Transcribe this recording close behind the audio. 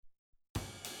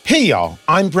Hey y'all,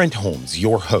 I'm Brent Holmes,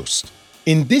 your host.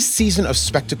 In this season of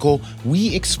Spectacle,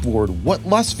 we explored what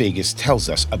Las Vegas tells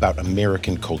us about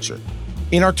American culture.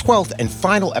 In our 12th and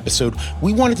final episode,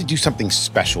 we wanted to do something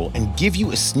special and give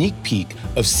you a sneak peek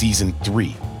of Season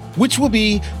 3, which will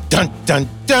be, dun dun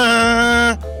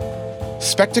dun,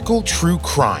 Spectacle True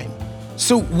Crime.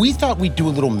 So we thought we'd do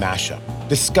a little mashup,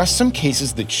 discuss some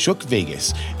cases that shook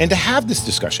Vegas, and to have this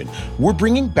discussion, we're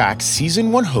bringing back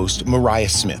Season 1 host Mariah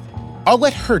Smith. I'll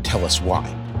let her tell us why.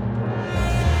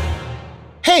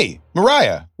 Hey,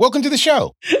 Mariah, welcome to the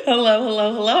show.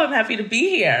 Hello. I'm happy to be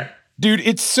here. Dude,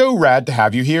 it's so rad to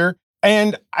have you here.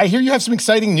 And I hear you have some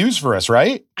exciting news for us,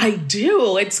 right? I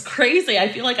do. It's crazy. I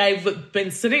feel like I've been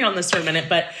sitting on this for a minute,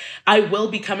 but I will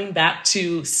be coming back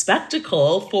to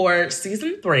Spectacle for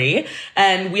Season 3.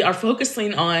 And we are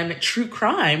focusing on true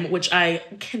crime, which I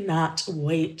cannot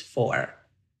wait for.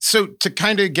 So to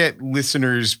kind of get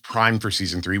listeners primed for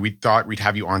Season 3, we thought we'd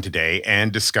have you on today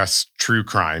and discuss true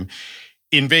crime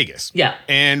in Vegas. Yeah.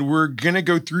 And we're going to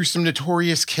go through some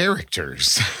notorious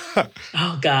characters.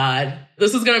 Oh, God.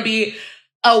 This is going to be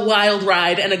a wild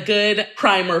ride and a good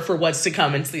primer for what's to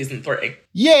come in Season 3.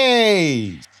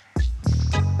 Yay!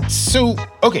 So,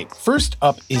 okay, first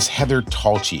up is Heather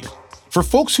Tallchief. For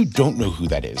folks who don't know who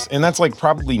that is, and that's like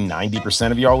probably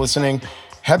 90% of y'all listening,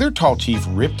 Heather Tallchief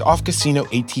ripped off casino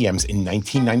ATMs in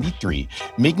 1993,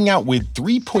 making out with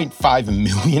 $3.5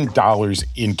 million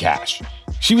in cash.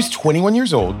 She was 21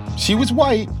 years old, she was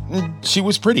white, and she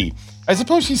was pretty. I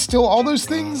suppose she's still all those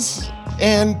things.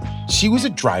 And she was a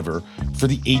driver for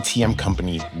the ATM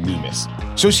company Loomis.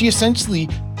 So she essentially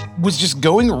was just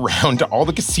going around to all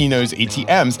the casinos'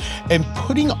 ATMs and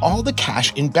putting all the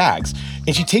cash in bags.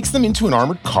 And she takes them into an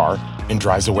armored car and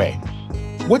drives away.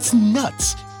 What's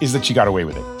nuts is that she got away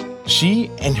with it. She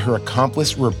and her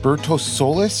accomplice, Roberto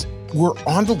Solis, were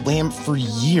on the lam for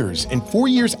years. And 4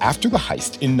 years after the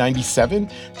heist in 97,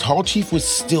 Tallchief was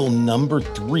still number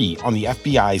 3 on the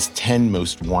FBI's 10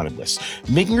 most wanted list,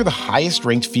 making her the highest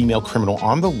ranked female criminal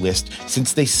on the list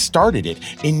since they started it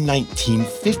in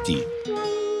 1950.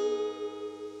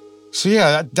 So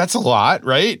yeah, that's a lot,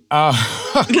 right?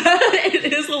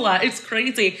 It is a lot. It's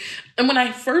crazy. And when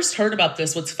I first heard about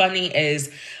this, what's funny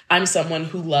is I'm someone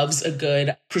who loves a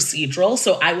good procedural.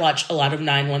 So I watch a lot of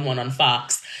 911 on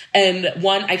Fox. And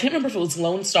one, I can't remember if it was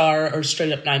Lone Star or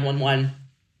Straight Up 911.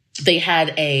 They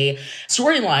had a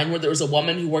storyline where there was a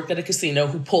woman who worked at a casino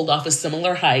who pulled off a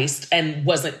similar heist and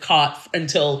wasn't caught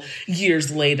until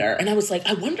years later. And I was like,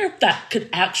 I wonder if that could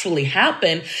actually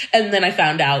happen. And then I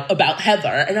found out about Heather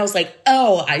and I was like,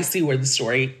 oh, I see where the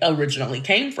story originally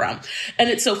came from. And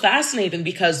it's so fascinating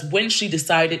because when she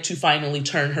decided to finally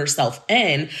turn herself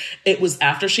in, it was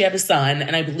after she had a son.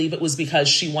 And I believe it was because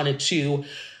she wanted to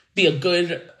be a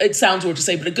good, it sounds weird to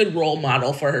say, but a good role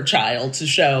model for her child to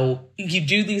show you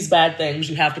do these bad things,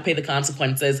 you have to pay the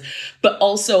consequences. But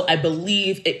also, I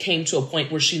believe it came to a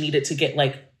point where she needed to get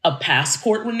like a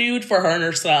passport renewed for her and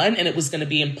her son, and it was going to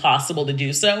be impossible to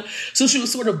do so. So she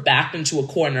was sort of backed into a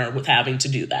corner with having to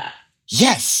do that.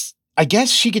 Yes. I guess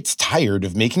she gets tired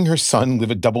of making her son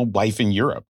live a double life in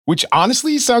Europe, which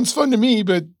honestly sounds fun to me,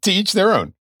 but to each their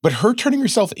own. But her turning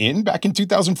herself in back in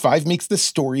 2005 makes the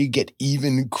story get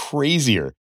even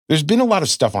crazier. There's been a lot of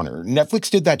stuff on her.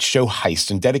 Netflix did that show Heist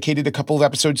and dedicated a couple of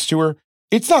episodes to her.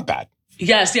 It's not bad.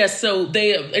 Yes. So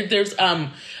there's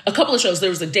a couple of shows. There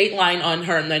was a Dateline on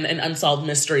her and then an Unsolved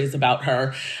Mysteries about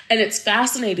her. And it's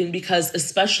fascinating because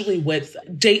especially with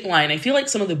Dateline, I feel like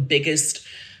some of the biggest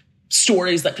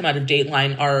stories that come out of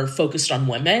Dateline are focused on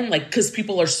women, like, because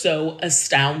people are so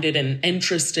astounded and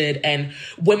interested, and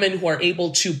women who are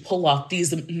able to pull off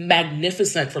these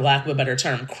magnificent, for lack of a better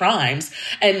term, crimes,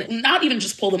 and not even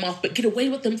just pull them off, but get away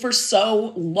with them for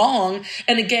so long.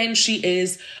 And again, she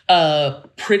is a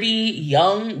pretty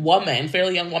young woman,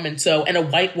 fairly young woman, so, and a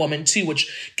white woman too,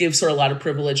 which gives her a lot of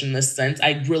privilege in this sense.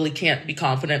 I really can't be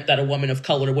confident that a woman of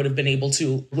color would have been able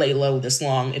to lay low this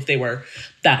long if they were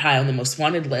that high on the most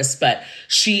wanted list. But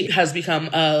she has become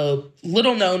a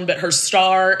little known, but her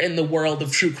star in the world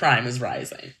of true crime is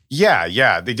rising.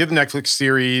 Yeah. They did the Netflix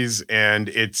series, and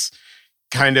it's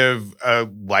kind of a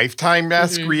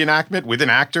Lifetime-esque reenactment with an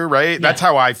actor, right? Yeah. That's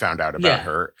how I found out about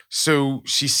her. So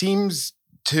she seems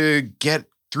to get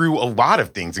through a lot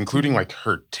of things, including like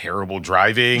her terrible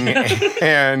driving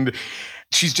and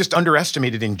she's just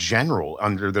underestimated in general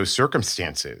under those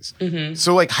circumstances.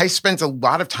 So like Heist spends a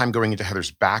lot of time going into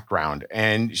Heather's background,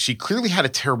 and she clearly had a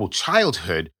terrible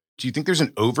childhood. Do you think there's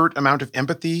an overt amount of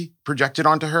empathy projected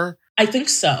onto her? I think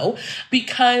so,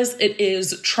 because it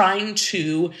is trying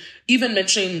to even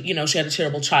mention, she had a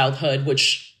terrible childhood,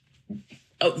 which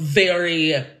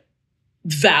very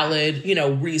valid,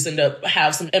 reason to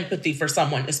have some empathy for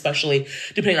someone, especially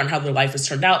depending on how their life has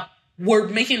turned out, were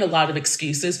making a lot of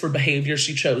excuses for behavior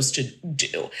she chose to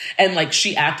do. And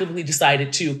she actively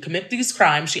decided to commit these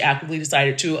crimes. She actively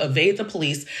decided to evade the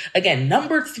police. Again,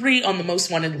 number 3 on the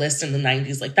most wanted list in the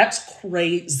 90s. That's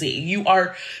crazy. You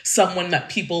are someone that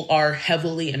people are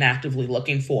heavily and actively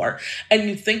looking for. And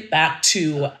you think back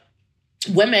to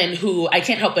women who I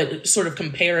can't help but sort of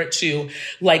compare it to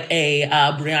a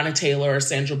Breonna Taylor or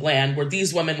Sandra Bland, where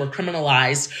these women were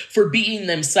criminalized for being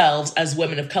themselves as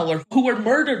women of color who were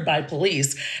murdered by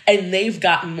police. And they've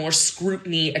gotten more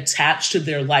scrutiny attached to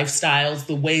their lifestyles,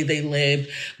 the way they lived,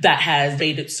 that has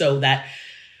made it so that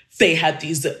they had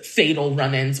these fatal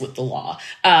run-ins with the law.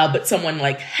 But someone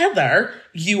like Heather,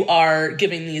 you are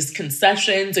giving these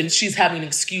concessions and she's having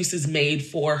excuses made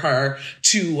for her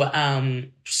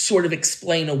to sort of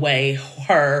explain away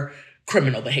her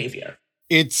criminal behavior.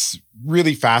 It's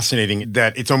really fascinating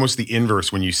that it's almost the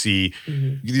inverse when you see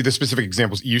the specific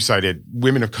examples you cited,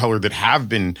 women of color that have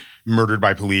been murdered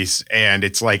by police. And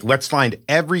it's let's find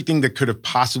everything that could have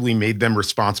possibly made them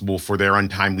responsible for their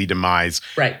untimely demise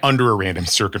under a random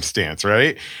circumstance,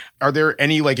 right? Are there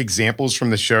any examples from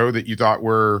the show that you thought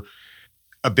were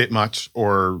a bit much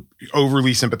or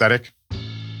overly sympathetic?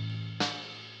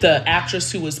 The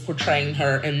actress who was portraying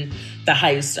her in The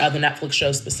Heist, the Netflix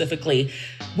show specifically,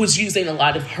 was using a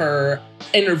lot of her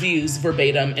interviews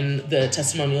verbatim in the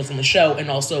testimonials in the show. And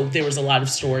also there was a lot of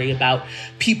story about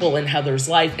people in Heather's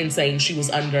life and saying she was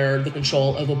under the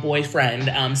control of a boyfriend,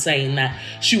 saying that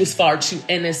she was far too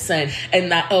innocent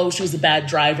and that, she was a bad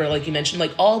driver, like you mentioned,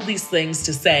 all these things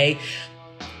to say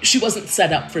she wasn't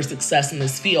set up for success in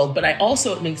this field. But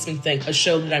it makes me think a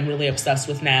show that I'm really obsessed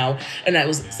with now, and I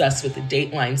was obsessed with the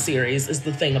Dateline series, is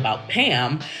The Thing About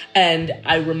Pam. And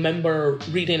I remember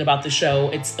reading about the show.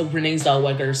 It's Renee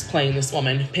Zellweger's playing this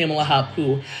woman, Pamela Hupp,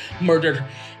 who murdered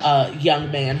a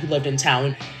young man who lived in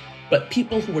town. But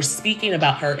people who were speaking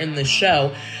about her in the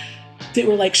show, they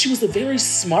were like, she was a very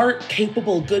smart,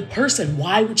 capable, good person.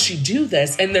 Why would she do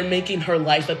this? And they're making her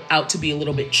life out to be a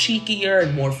little bit cheekier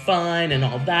and more fun and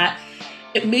all that.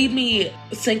 It made me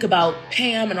think about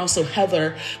Pam and also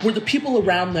Heather, where the people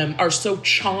around them are so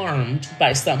charmed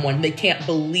by someone. They can't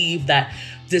believe that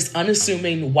this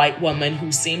unassuming white woman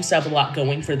who seems to have a lot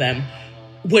going for them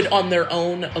would, on their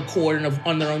own accord and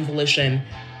on their own volition,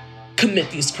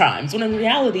 commit these crimes. When in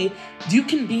reality, you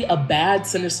can be a bad,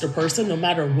 sinister person no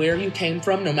matter where you came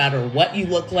from, no matter what you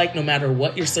look like, no matter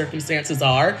what your circumstances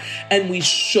are, and we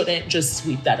shouldn't just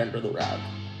sweep that under the rug.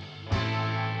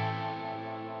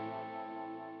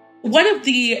 One of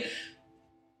the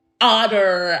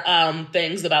odder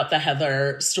things about the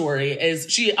Heather story is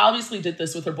she obviously did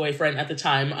this with her boyfriend at the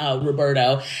time,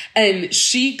 Roberto, and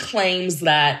she claims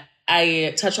that,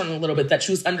 I touched on it a little bit, that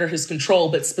she was under his control,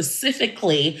 but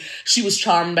specifically she was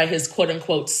charmed by his quote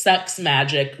unquote sex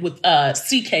magic with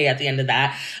CK at the end of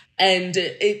that. And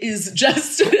it is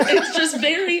just,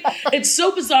 it's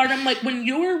so bizarre. And I'm like, when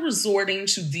you're resorting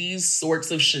to these sorts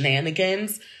of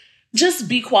shenanigans, just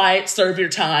be quiet, serve your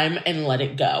time, and let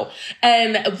it go.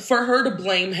 And for her to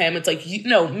blame him, it's like,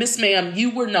 Miss Ma'am,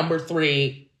 you were number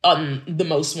 3 on the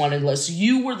most wanted list.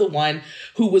 You were the one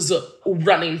who was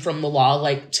running from the law.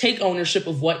 Take ownership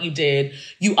of what you did.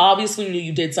 You obviously knew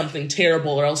you did something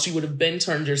terrible, or else you would have been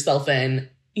turned yourself in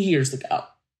years ago.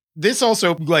 This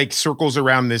also circles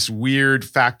around this weird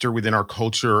factor within our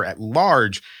culture at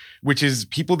large, which is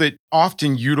people that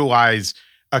often utilize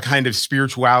a kind of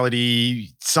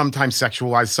spirituality, sometimes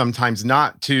sexualized, sometimes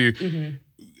not, to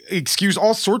excuse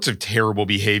all sorts of terrible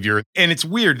behavior. And it's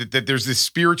weird that there's this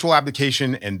spiritual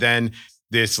application and then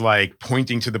this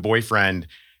pointing to the boyfriend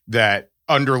that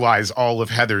underlies all of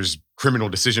Heather's criminal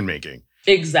decision-making.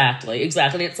 Exactly.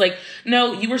 It's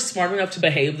no, you were smart enough to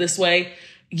behave this way.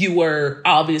 You were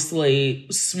obviously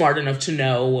smart enough to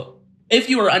know if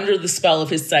you were under the spell of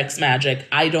his sex magic.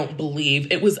 I don't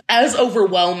believe it was as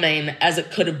overwhelming as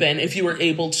it could have been if you were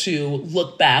able to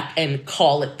look back and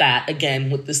call it that again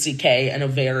with the CK in a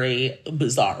very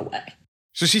bizarre way.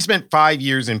 So she spent 5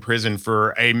 years in prison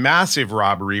for a massive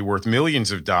robbery worth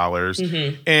millions of dollars.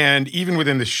 And even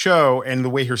within the show and the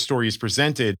way her story is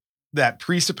presented, that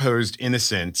presupposed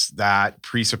innocence, that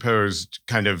presupposed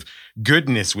kind of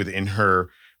goodness within her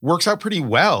works out pretty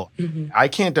well. I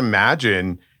can't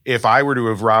imagine if I were to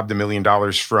have robbed $1 million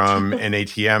from an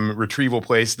ATM retrieval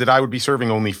place that I would be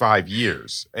serving only 5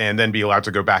 years and then be allowed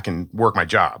to go back and work my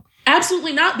job.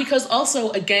 Absolutely not. Because also,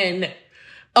 again,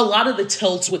 a lot of the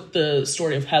tilt with the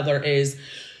story of Heather is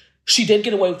she did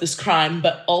get away with this crime,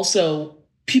 but also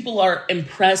people are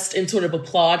impressed and sort of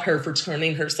applaud her for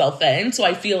turning herself in. So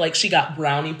I feel like she got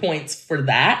brownie points for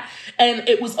that. And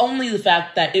it was only the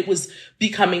fact that it was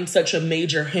becoming such a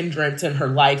major hindrance in her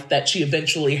life that she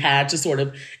eventually had to sort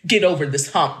of get over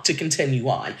this hump to continue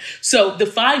on. So the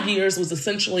 5 years was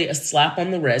essentially a slap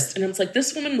on the wrist. And it's like,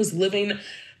 this woman was living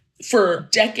for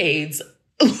decades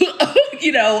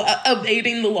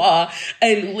evading the law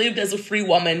and lived as a free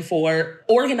woman for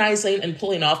organizing and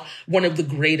pulling off one of the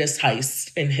greatest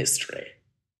heists in history.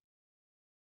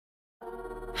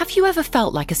 Have you ever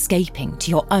felt like escaping to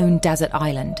your own desert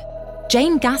island?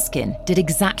 Jane Gaskin did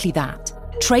exactly that,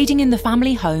 trading in the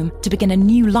family home to begin a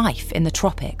new life in the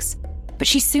tropics. But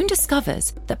she soon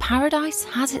discovers that paradise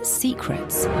has its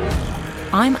secrets.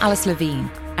 I'm Alice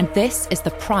Levine, and this is The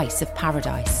Price of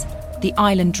Paradise. The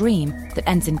island dream that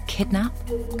ends in kidnap,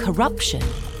 corruption,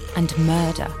 and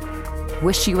murder.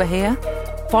 Wish you were here?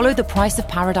 Follow The Price of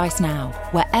Paradise now,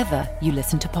 wherever you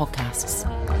listen to podcasts.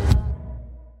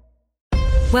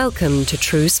 Welcome to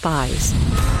True Spies,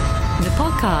 the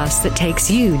podcast that takes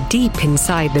you deep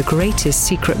inside the greatest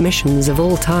secret missions of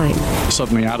all time.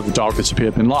 Suddenly, out of the darkness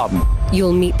appeared Bin Laden.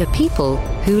 You'll meet the people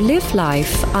who live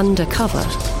life undercover.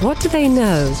 What do they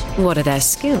know? What are their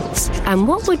skills? And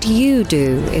what would you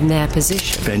do in their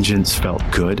position? Vengeance felt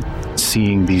good.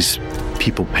 Seeing these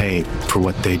people pay for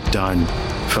what they'd done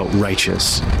felt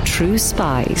righteous. True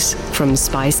Spies from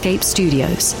Spyscape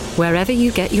Studios, wherever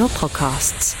you get your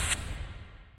podcasts.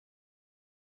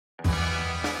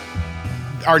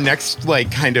 Our next,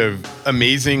 kind of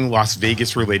amazing Las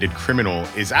Vegas-related criminal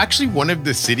is actually one of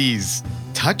the city's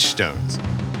touchstones.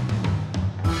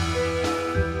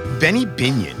 Benny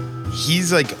Binion.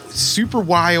 He's, super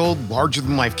wild,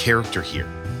 larger-than-life character here.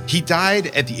 He died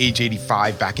at the age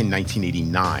 85 back in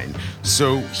 1989,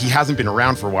 so he hasn't been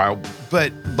around for a while.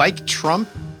 But like Trump,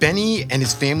 Benny and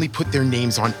his family put their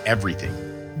names on everything.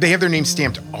 They have their names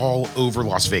stamped all over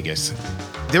Las Vegas.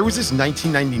 There was this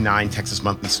 1999 Texas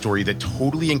Monthly story that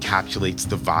totally encapsulates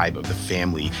the vibe of the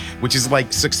family, which is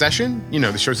like Succession,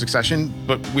 the show Succession,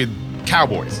 but with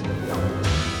cowboys.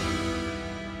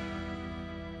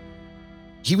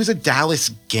 He was a Dallas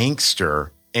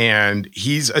gangster, and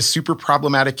he's a super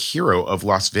problematic hero of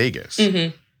Las Vegas.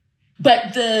 Mm-hmm.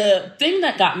 But the thing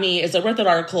that got me is I read that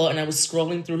article and I was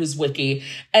scrolling through his wiki,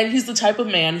 and he's the type of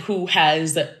man who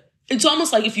has... It's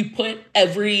almost like if you put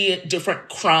every different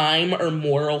crime or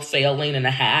moral failing in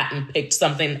a hat and picked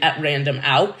something at random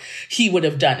out, he would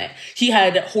have done it. He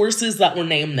had horses that were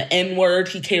named the N-word.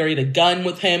 He carried a gun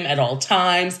with him at all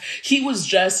times. He was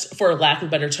just, for lack of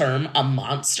a better term, a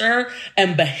monster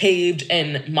and behaved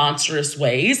in monstrous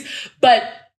ways. But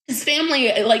his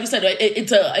family, like you said,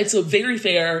 it's a very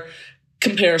fair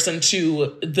comparison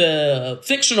to the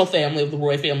fictional family of the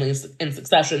Roy family in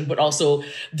Succession, but also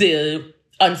the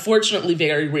unfortunately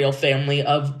very real family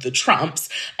of the Trumps.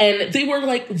 And they were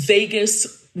like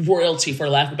Vegas royalty, for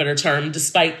lack of a better term,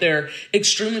 despite their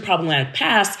extremely problematic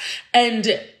past.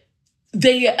 And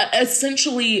they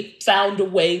essentially found a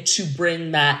way to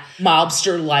bring that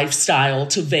mobster lifestyle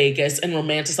to Vegas and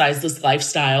romanticize this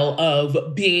lifestyle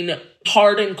of being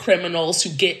hardened criminals who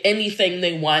get anything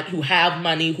they want, who have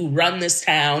money, who run this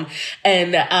town,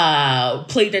 and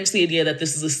played into the idea that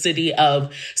this is a city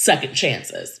of second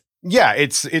chances. Yeah,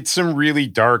 it's some really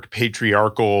dark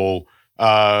patriarchal,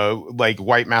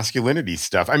 white masculinity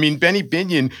stuff. I mean, Benny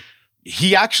Binion,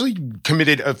 he actually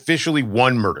committed officially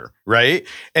one murder, right?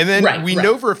 And then we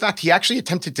know for a fact he actually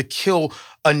attempted to kill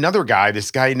another guy, this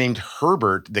guy named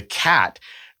Herbert the Cat,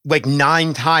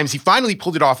 9 times. He finally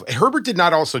pulled it off. Herbert did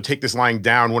not also take this lying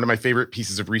down. One of my favorite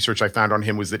pieces of research I found on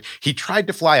him was that he tried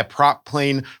to fly a prop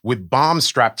plane with bombs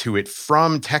strapped to it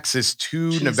from Texas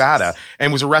to Nevada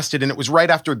and was arrested. And it was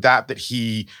right after that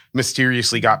he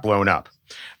mysteriously got blown up.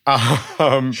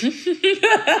 And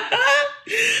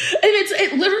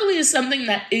it literally is something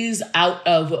that is out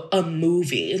of a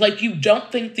movie. You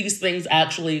don't think these things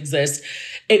actually exist.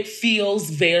 It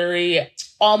feels very...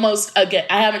 almost, again,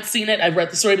 I haven't seen it, I've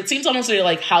read the story, but it seems almost very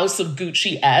like House of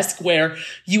Gucci-esque, where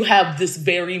you have this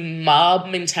very mob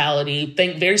mentality,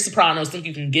 very Sopranos, think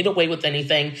you can get away with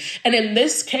anything. And in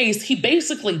this case, he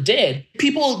basically did.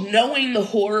 People knowing the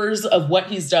horrors of what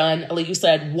he's done, like you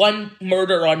said, one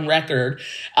murder on record,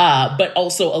 but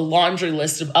also a laundry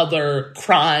list of other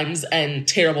crimes and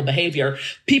terrible behavior,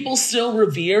 people still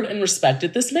revered and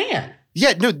respected this man.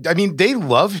 Yeah, no, I mean, they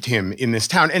loved him in this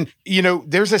town. And,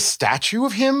 there's a statue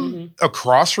of him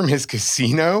across from his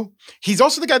casino. He's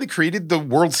also the guy that created the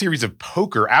World Series of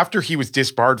Poker after he was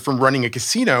disbarred from running a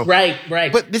casino. Right.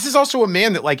 But this is also a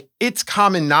man that, it's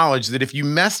common knowledge that if you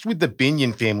messed with the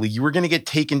Binion family, you were going to get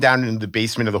taken down into the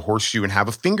basement of the Horseshoe and have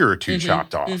a finger or two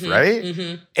chopped off, right?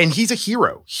 Mm-hmm. And he's a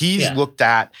hero. He's looked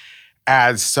at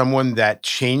as someone that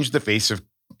changed the face of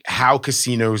how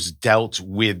casinos dealt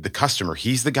with the customer.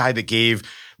 He's the guy that gave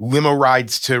limo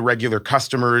rides to regular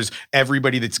customers.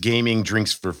 Everybody that's gaming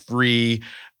drinks for free.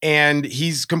 And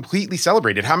he's completely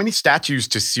celebrated. How many statues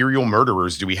to serial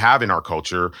murderers do we have in our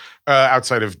culture,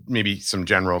 outside of maybe some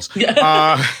generals?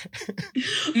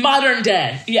 Modern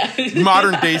day, yeah.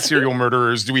 Modern day serial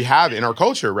murderers do we have in our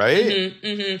culture, right? Mm-hmm,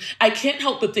 mm-hmm. I can't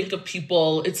help but think of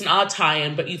people, it's an odd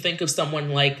tie-in, but you think of someone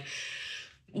like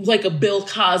a Bill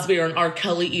Cosby or an R.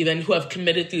 Kelly even, who have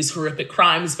committed these horrific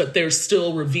crimes, but they're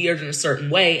still revered in a certain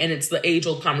way. And it's the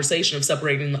age-old conversation of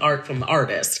separating the art from the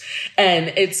artist.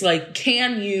 And it's like,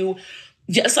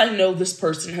 yes, I know this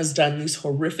person has done these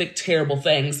horrific, terrible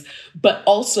things, but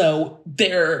also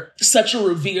they're such a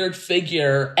revered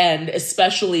figure, and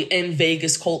especially in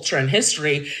Vegas culture and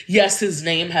history. Yes, his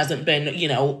name hasn't been,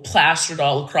 plastered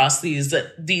all across these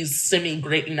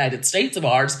semi-great United States of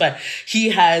ours, but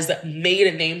he has made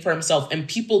a name for himself, and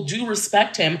people do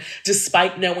respect him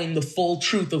despite knowing the full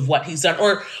truth of what he's done,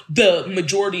 or the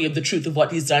majority of the truth of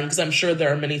what he's done, because I'm sure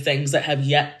there are many things that have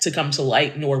yet to come to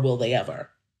light, nor will they ever.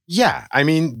 Yeah, I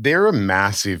mean, they're a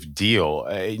massive deal.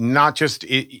 Not just,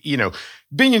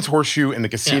 Binion's Horseshoe and the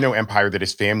casino empire that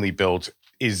his family built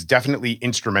is definitely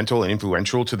instrumental and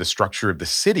influential to the structure of the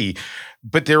city,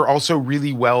 but they're also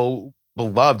really well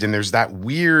beloved. And there's that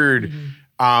weird,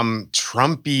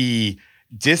 Trumpy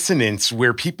dissonance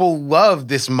where people love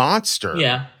this monster.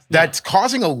 Yeah. That's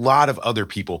causing a lot of other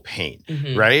people pain,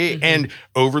 right? Mm-hmm. And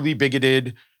overly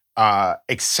bigoted,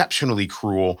 exceptionally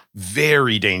cruel,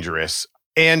 very dangerous.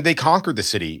 And they conquered the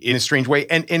city in a strange way,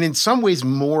 and in some ways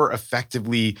more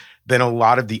effectively than a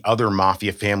lot of the other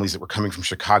mafia families that were coming from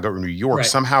Chicago or New York. Right.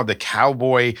 Somehow the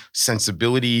cowboy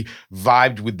sensibility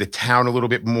vibed with the town a little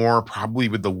bit more, probably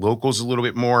with the locals a little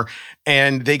bit more,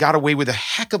 and they got away with a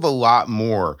heck of a lot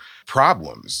more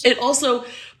problems. It also,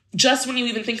 just when you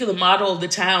even think of the model of the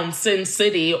town, Sin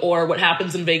City, or what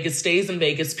happens in Vegas stays in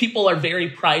Vegas, people are very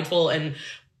prideful and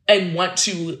want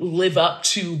to live up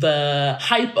to the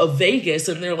hype of Vegas.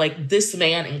 And they're like, this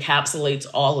man encapsulates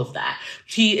all of that.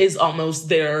 He is almost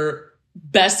their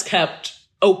best kept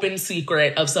open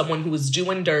secret of someone who is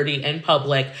doing dirty in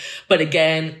public. But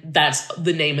again, that's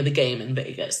the name of the game in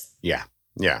Vegas. Yeah.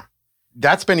 Yeah.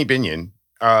 That's Benny Binion.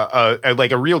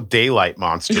 Like a real daylight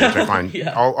monster, which I find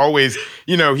always,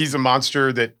 he's a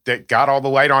monster that got all the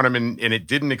light on him and it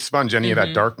didn't expunge any of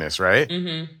that darkness, right?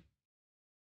 Mm-hmm.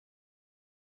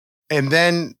 And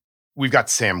then we've got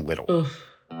Sam Little. Oof.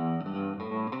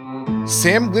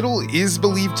 Sam Little is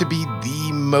believed to be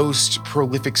the most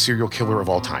prolific serial killer of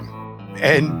all time.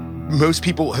 And most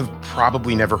people have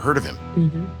probably never heard of him.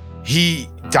 Mm-hmm. He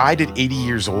died at 80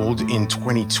 years old in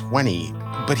 2020,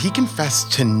 but he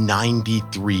confessed to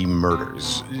 93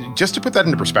 murders. Just to put that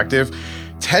into perspective,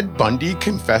 Ted Bundy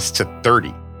confessed to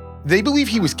 30. They believe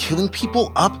he was killing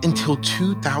people up until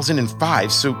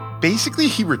 2005, so basically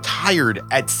he retired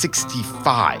at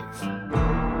 65.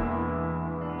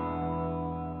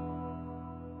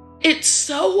 It's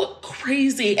so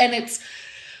crazy, and it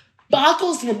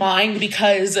boggles the mind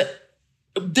because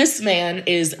this man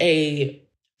is a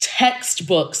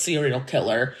textbook serial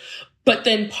killer. But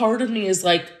then part of me is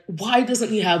like, why doesn't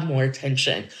he have more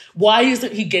attention? Why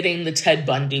isn't he getting the Ted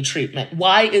Bundy treatment?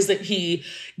 Why isn't he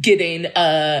getting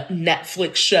a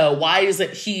Netflix show? Why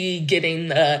isn't he getting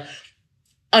the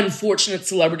unfortunate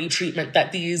celebrity treatment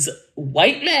that these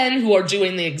white men who are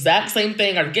doing the exact same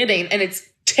thing are getting? And it's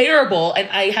terrible. And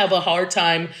I have a hard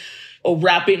time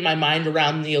wrapping my mind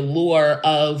around the allure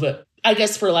of, I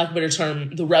guess, for lack of a better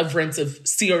term, the reverence of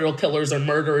serial killers or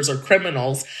murderers or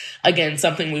criminals. Again,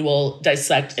 something we will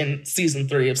dissect in season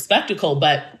 3 of Spectacle.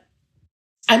 But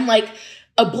I'm like,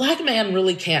 a black man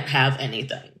really can't have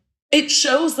anything. It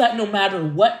shows that no matter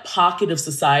what pocket of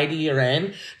society you're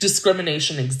in,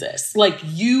 discrimination exists. Like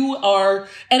you are,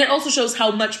 and it also shows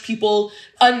how much people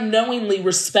unknowingly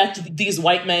respect these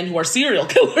white men who are serial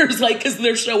killers, like, because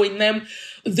they're showing them,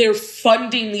 they're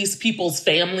funding these people's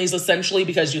families essentially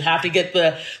because you have to get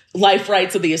the life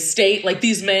rights of the estate. Like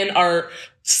these men are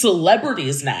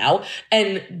celebrities now.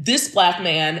 And this black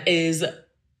man is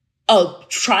a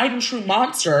tried and true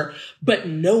monster, but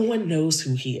no one knows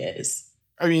who he is.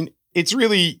 I mean, it's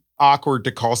really awkward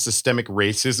to call systemic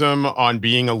racism on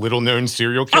being a little-known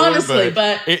serial killer. Honestly,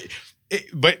 but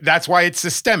But that's why it's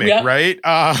systemic, Yep. right?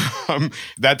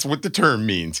 That's what the term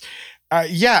means.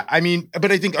 Yeah, I mean,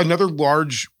 but I think another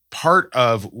large part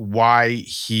of why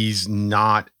he's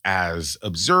not as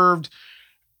observed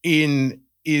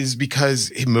is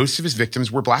because most of his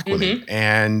victims were Black women,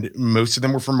 and most of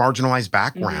them were from marginalized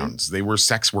backgrounds. They were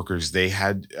sex workers. They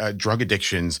had drug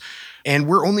addictions. And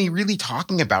we're only really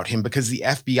talking about him because the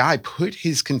FBI put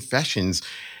his confessions,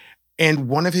 and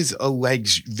one of his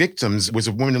alleged victims was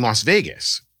a woman in Las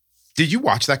Vegas. Did you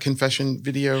watch that confession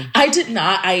video? I did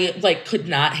not. I could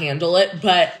not handle it,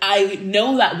 but I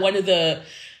know that one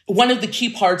of the key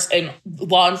parts in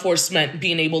law enforcement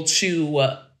being able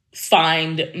to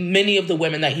find many of the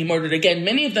women that he murdered, again,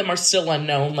 many of them are still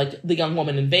unknown, like the young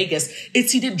woman in Vegas,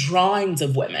 he did drawings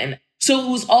of women. So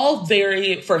it was all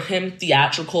very, for him,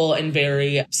 theatrical and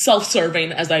very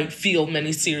self-serving, as I feel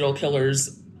many serial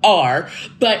killers are.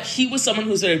 But he was someone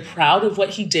who was very proud of what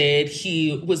he did.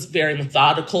 He was very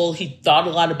methodical. He thought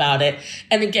a lot about it.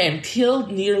 And again,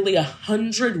 killed nearly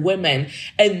 100 women.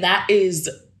 And that is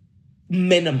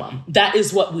minimum. That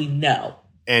is what we know.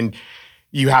 And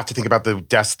you have to think about the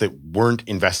deaths that weren't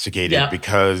investigated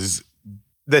because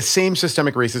the same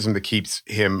systemic racism that keeps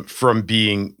him from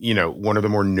being, one of the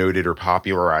more noted or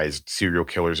popularized serial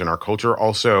killers in our culture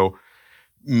also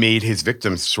made his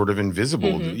victims sort of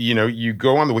invisible. You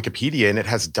go on the Wikipedia and it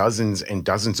has dozens and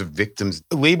dozens of victims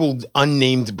labeled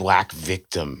unnamed Black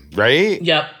victim, right?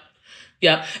 Yep.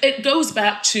 It goes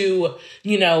back to,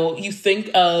 you think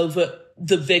of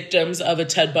the victims of a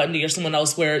Ted Bundy or someone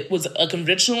else where it was a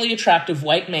conventionally attractive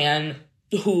white man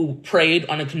who preyed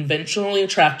on a conventionally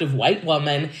attractive white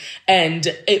woman. And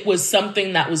it was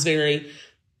something that was very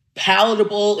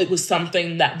palatable. It was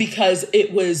something that, because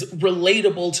it was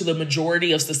relatable to the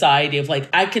majority of society of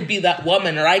I could be that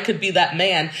woman or I could be that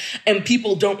man. And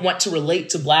people don't want to relate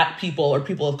to Black people or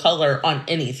people of color on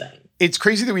anything. It's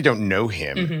crazy that we don't know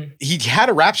him. He had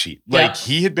a rap sheet.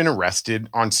 He had been arrested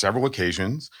on several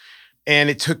occasions.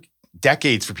 And it took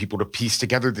decades for people to piece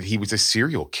together that he was a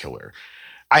serial killer.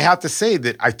 I have to say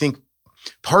that I think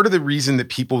part of the reason that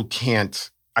people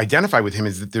can't identify with him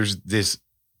is that there's this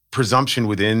presumption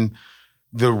within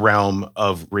the realm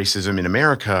of racism in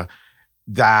America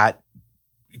that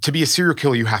to be a serial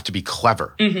killer, you have to be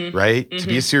clever, right? To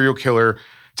be a serial killer,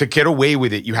 to get away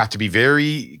with it, you have to be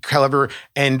very clever.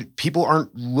 And people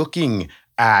aren't looking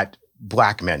at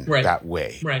Black men that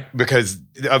way because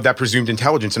of that presumed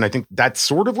intelligence. And I think that's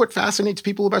sort of what fascinates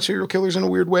people about serial killers in a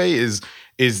weird way is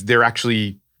they're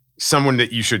actually someone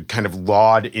that you should kind of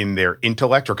laud in their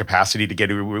intellect or capacity to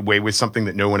get away with something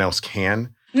that no one else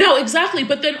can. No, exactly.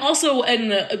 But then also,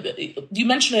 and you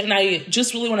mentioned it, and I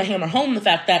just really want to hammer home the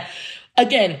fact that,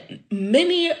 again,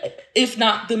 many, if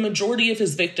not the majority of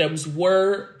his victims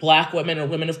were Black women or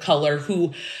women of color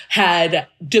who had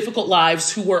difficult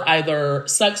lives, who were either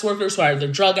sex workers, who were either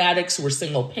drug addicts, who were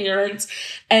single parents.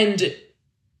 And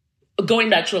going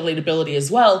back to relatability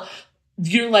as well,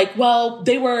 you're well,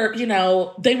 they were,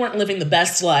 they weren't living the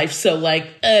best life. So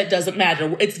it doesn't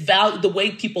matter. It's the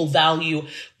way people value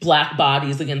Black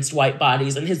bodies against white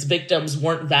bodies, and his victims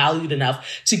weren't valued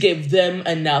enough to give them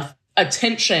enough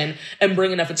attention and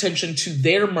bring enough attention to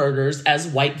their murders as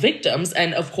white victims.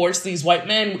 And of course, these white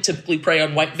men typically prey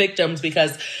on white victims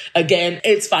because, again,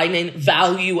 it's finding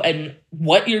value in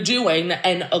what you're doing.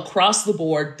 And across the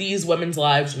board, these women's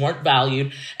lives weren't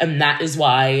valued. And that is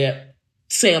why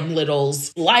Sam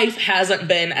Little's life hasn't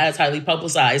been as highly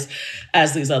publicized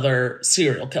as these other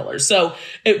serial killers. So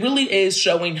it really is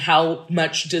showing how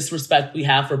much disrespect we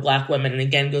have for Black women. And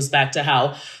again, goes back to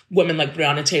how women like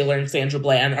Breonna Taylor and Sandra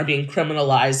Bland are being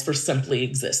criminalized for simply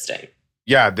existing.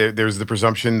 Yeah, there's the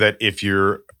presumption that if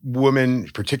you're a woman,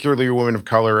 particularly a woman of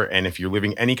color, and if you're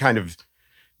living any kind of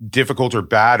difficult or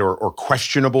bad or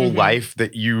questionable life,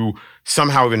 that you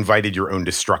somehow have invited your own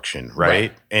destruction,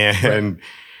 right?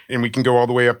 And we can go all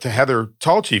the way up to Heather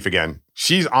Tallchief again.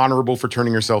 She's honorable for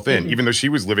turning herself in, even though she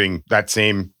was living that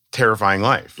same terrifying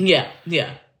life. Yeah.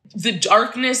 The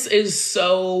darkness is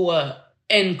so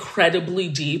incredibly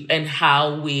deep in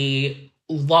how we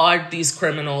laud these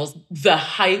criminals. The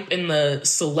hype and the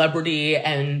celebrity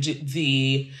and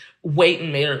the weight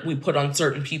and merit we put on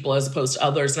certain people as opposed to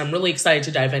others. And I'm really excited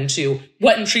to dive into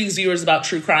what intrigues viewers about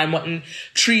true crime, what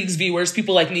intrigues viewers,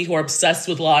 people like me who are obsessed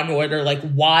with Law and Order.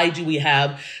 Why do we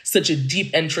have such a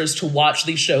deep interest to watch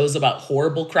these shows about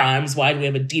horrible crimes? Why do we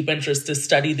have a deep interest to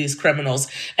study these criminals?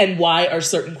 And why are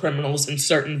certain criminals and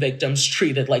certain victims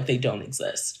treated like they don't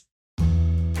exist?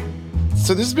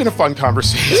 So this has been a fun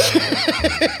conversation.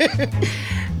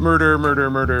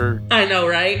 Murder. I know,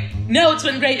 right? No, it's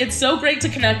been great. It's so great to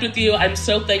connect with you. I'm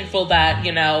so thankful that,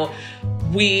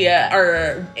 we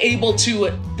are able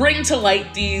to bring to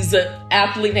light these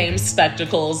aptly named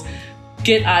spectacles,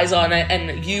 get eyes on it,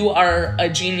 and you are a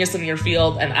genius in your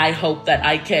field, and I hope that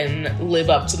I can live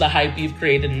up to the hype you've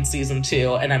created in season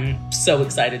 2, and I'm so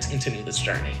excited to continue this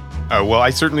journey. Well, I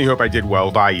certainly hope I did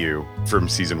well by you from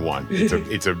season 1.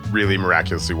 It's a really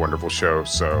miraculously wonderful show,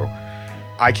 so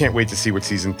I can't wait to see what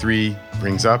season 3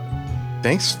 brings up.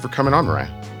 Thanks for coming on, Mariah.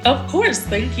 Of course,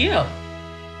 thank you.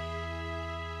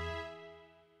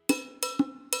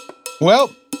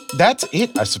 Well, that's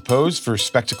it, I suppose, for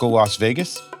Spectacle Las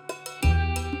Vegas.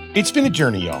 It's been a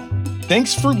journey, y'all.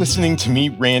 Thanks for listening to me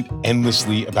rant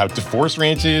endlessly about divorce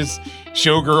ranches,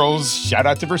 showgirls, shout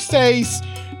out to Versace,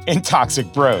 and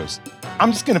toxic bros.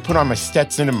 I'm just gonna put on my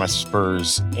Stetson and my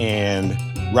Spurs and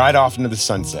ride off into the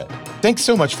sunset. Thanks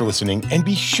so much for listening, and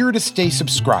be sure to stay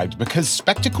subscribed because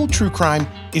Spectacle True Crime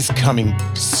is coming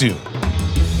soon.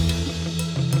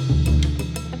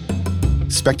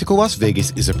 Spectacle Las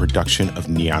Vegas is a production of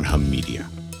Neon Hum Media.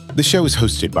 The show is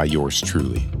hosted by yours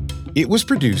truly. It was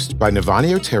produced by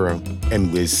Navani Otero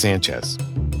and Liz Sanchez.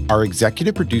 Our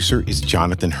executive producer is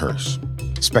Jonathan Hirsch.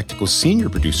 Spectacle's senior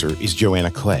producer is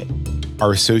Joanna Clay.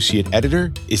 Our associate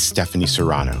editor is Stephanie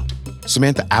Serrano.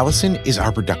 Samantha Allison is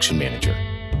our production manager.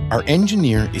 Our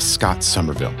engineer is Scott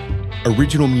Somerville.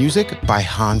 Original music by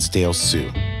Hans Dale Sue.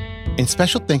 And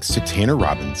special thanks to Tanner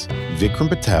Robbins, Vikram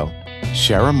Patel,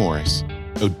 Shara Morris,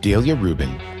 Odelia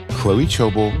Rubin, Chloe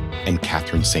Chobel, and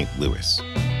Catherine St. Louis.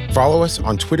 Follow us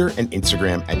on Twitter and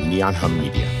Instagram at Neon Hum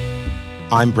Media.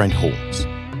 I'm Brent Holmes.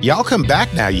 Y'all come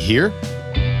back now, you hear?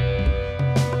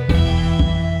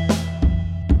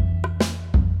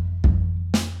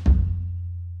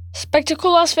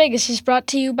 Spectacle Las Vegas is brought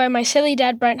to you by my silly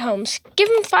dad, Brent Holmes. Give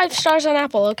him 5 stars on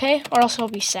Apple, okay? Or else he'll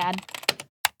be sad.